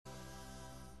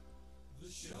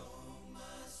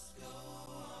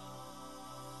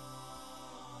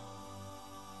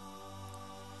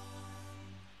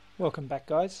Welcome back,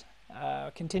 guys.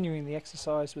 Continuing the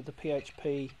exercise with the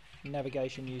PHP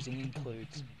navigation using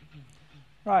includes.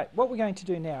 Right, what we're going to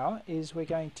do now is we're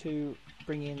going to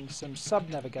bring in some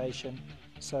sub-navigation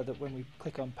so that when we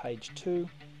click on page 2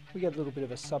 we get a little bit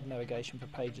of a sub-navigation for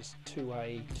pages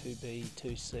 2A, 2B,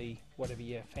 2C, whatever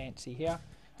you fancy here,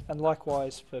 and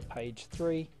likewise for page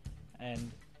 3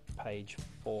 and page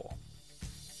 4.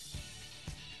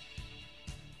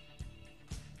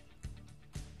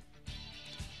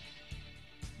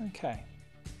 Okay.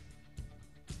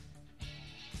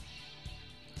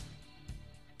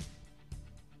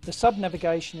 The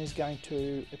sub-navigation is going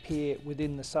to appear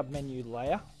within the sub-menu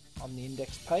layer on the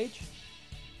index page,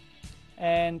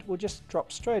 and we'll just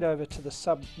drop straight over to the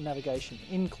sub-navigation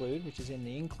include, which is in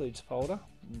the includes folder,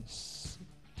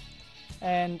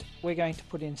 and we're going to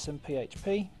put in some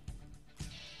PHP.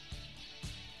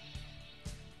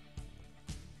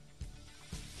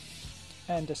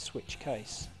 And a switch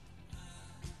case.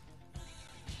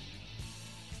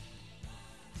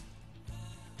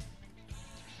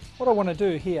 What I want to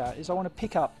do here is I want to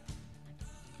pick up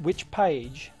which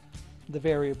page the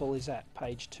variable is at,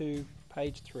 page 2,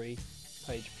 page 3,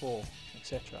 page 4,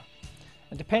 etc.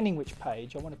 And depending which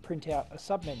page, I want to print out a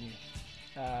submenu,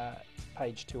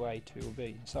 page 2A, 2B,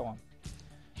 and so on.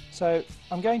 So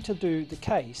I'm going to do the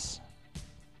case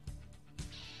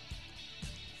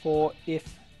for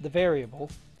if the variable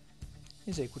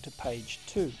is equal to page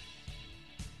 2.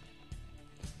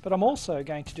 But I'm also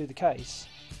going to do the case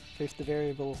for if the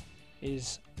variable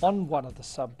is on one of the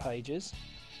sub-pages,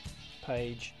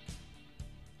 page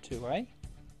 2A,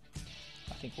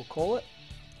 I think we'll call it,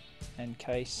 and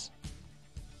case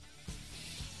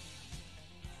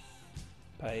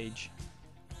page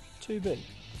 2B.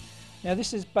 Now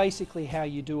this is basically how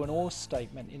you do an OR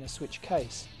statement in a switch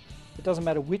case. It doesn't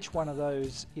matter which one of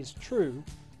those is true,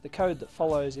 the code that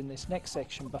follows in this next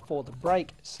section before the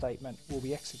break statement will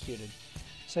be executed.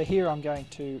 So here I'm going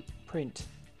to print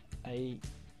a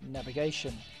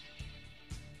navigation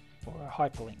or a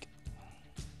hyperlink.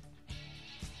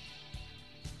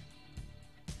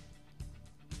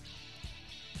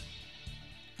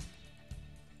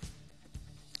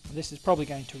 This is probably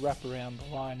going to wrap around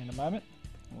the line in a moment,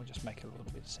 and we'll just make it a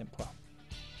little bit simpler.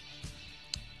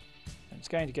 And it's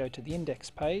going to go to the index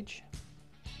page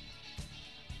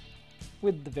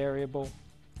with the variable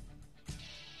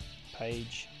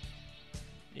page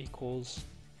equals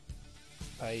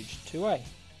page 2A.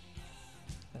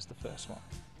 That's the first one.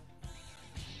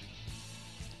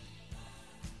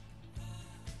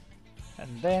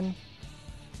 And then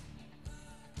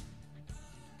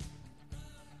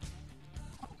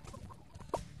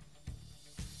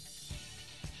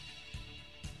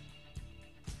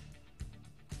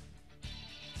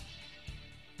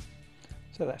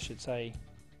so that should say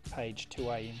page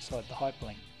 2A inside the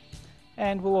hyperlink.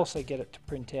 And we'll also get it to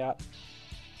print out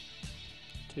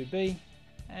 2B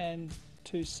and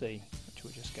 2C, which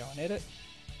we'll just go and edit.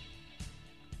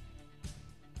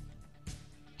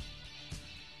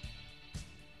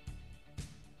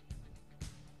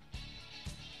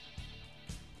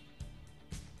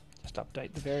 Just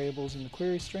update the variables in the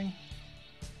query string.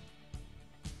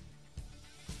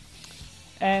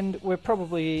 And we're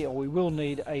probably, or we will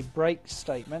need a break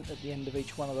statement at the end of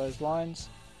each one of those lines,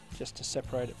 just to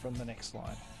separate it from the next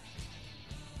line.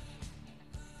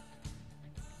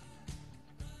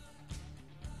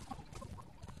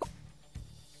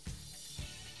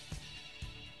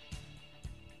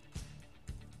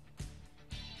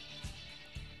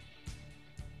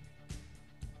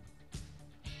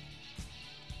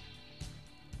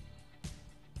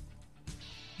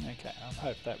 Okay, I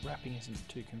hope that wrapping isn't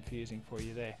too confusing for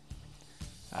you there.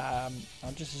 I'll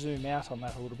just zoom out on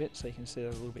that a little bit so you can see it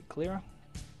a little bit clearer.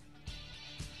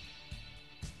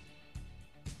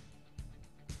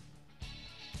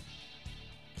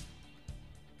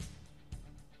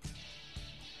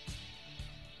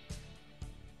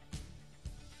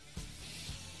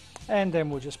 And then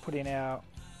we'll just put in our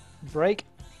break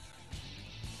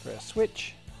for our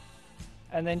switch,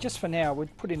 and then just for now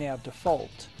we'd put in our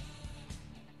default,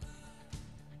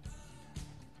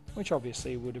 which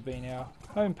obviously would have been our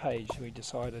home page we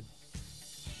decided.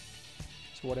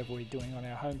 So whatever we're doing on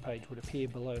our home page would appear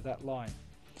below that line.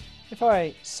 If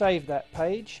I save that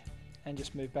page and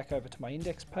just move back over to my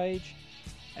index page,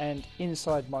 and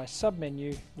inside my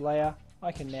submenu layer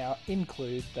I can now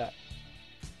include that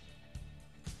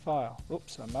file.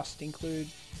 Oops, I must include,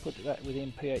 put that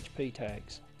within PHP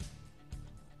tags.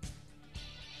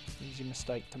 Easy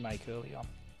mistake to make early on.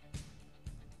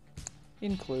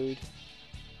 Include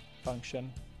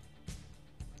function,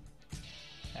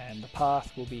 and the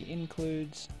path will be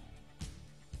includes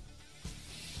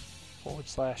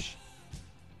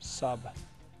 / sub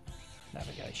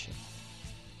navigation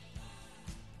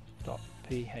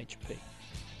 .php.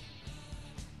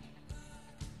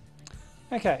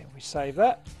 Okay, we save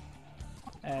that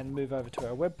and move over to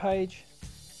our web page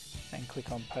and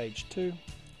click on page 2,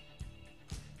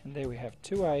 and there we have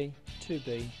 2A,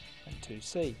 2B and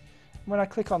 2C. When I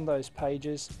click on those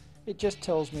pages, it just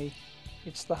tells me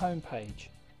it's the home page,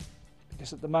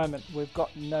 because at the moment we've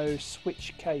got no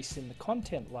switch case in the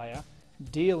content layer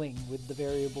dealing with the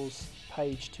variables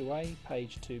page 2A,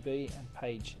 page 2B and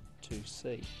page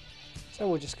 2C. So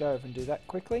we'll just go over and do that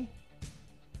quickly.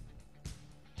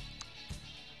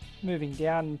 Moving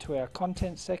down into our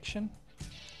content section,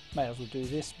 may as well do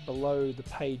this below the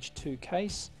page 2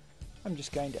 case. I'm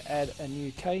just going to add a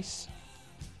new case.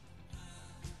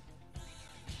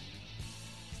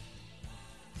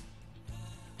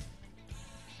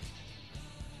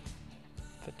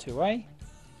 For 2A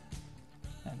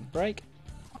and break.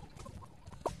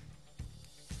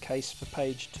 Case for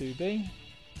page 2B.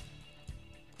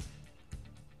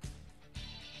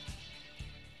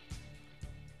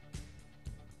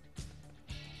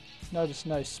 Notice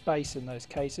no space in those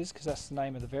cases because that's the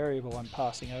name of the variable I'm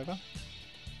passing over.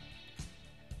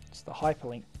 It's the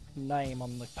hyperlink name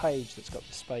on the page that's got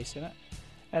the space in it.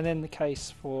 And then the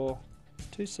case for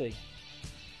 2C,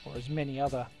 or as many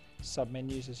other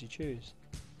submenus as you choose.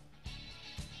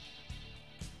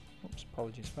 Oops,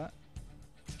 apologies for that.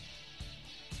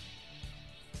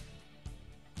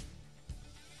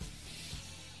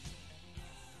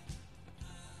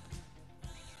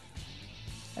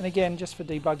 And again, just for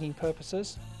debugging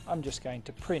purposes, I'm just going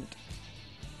to print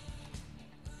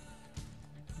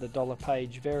the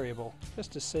 $page variable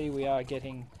just to see we are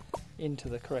getting into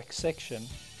the correct section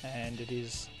and it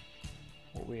is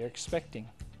what we are expecting.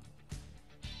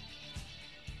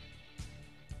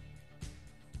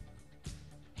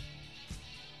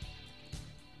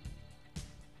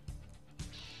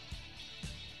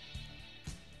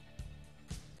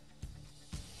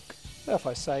 So if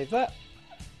I save that,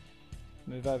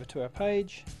 move over to our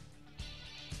page,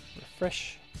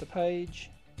 refresh the page.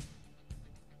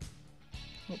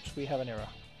 Oops, we have an error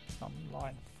on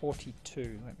line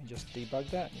 42. Let me just debug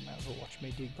that. You may as well watch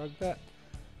me debug that.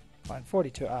 Line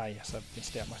 42, yes, I've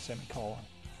missed out my semicolon.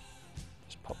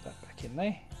 Just pop that back in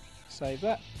there, save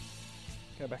that,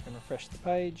 go back and refresh the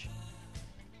page,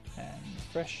 and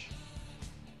refresh.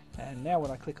 And now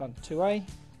when I click on 2A,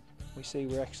 we see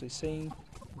we're actually seeing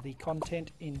the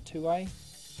content in 2A,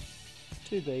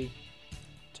 2B,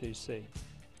 2C.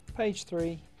 Page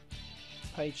 3,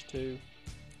 page 2,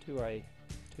 2A,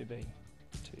 2B,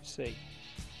 2C.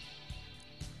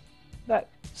 That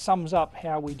sums up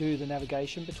how we do the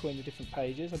navigation between the different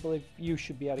pages. I believe you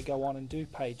should be able to go on and do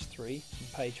page 3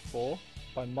 and page 4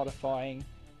 by modifying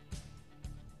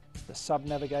the sub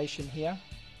navigation here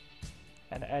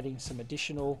and adding some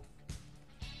additional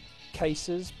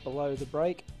cases below the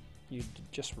break. You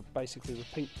just basically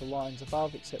repeat the lines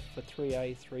above except for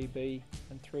 3A, 3B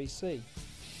and 3C.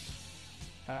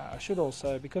 I should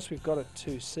also, because we've got a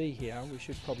 2C here, we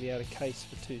should probably add a case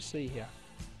for 2C here.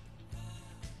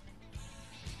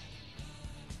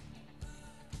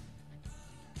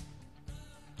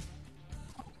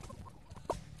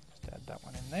 Just add that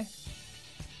one in there.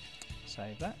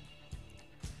 Save that.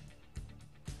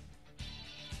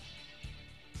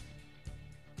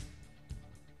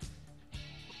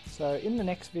 So in the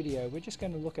next video we're just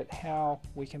going to look at how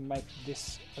we can make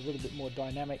this a little bit more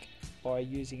dynamic by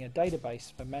using a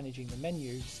database for managing the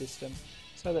menu system,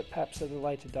 so that perhaps at a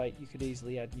later date you could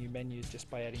easily add new menus just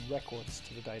by adding records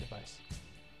to the database.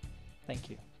 Thank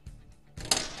you.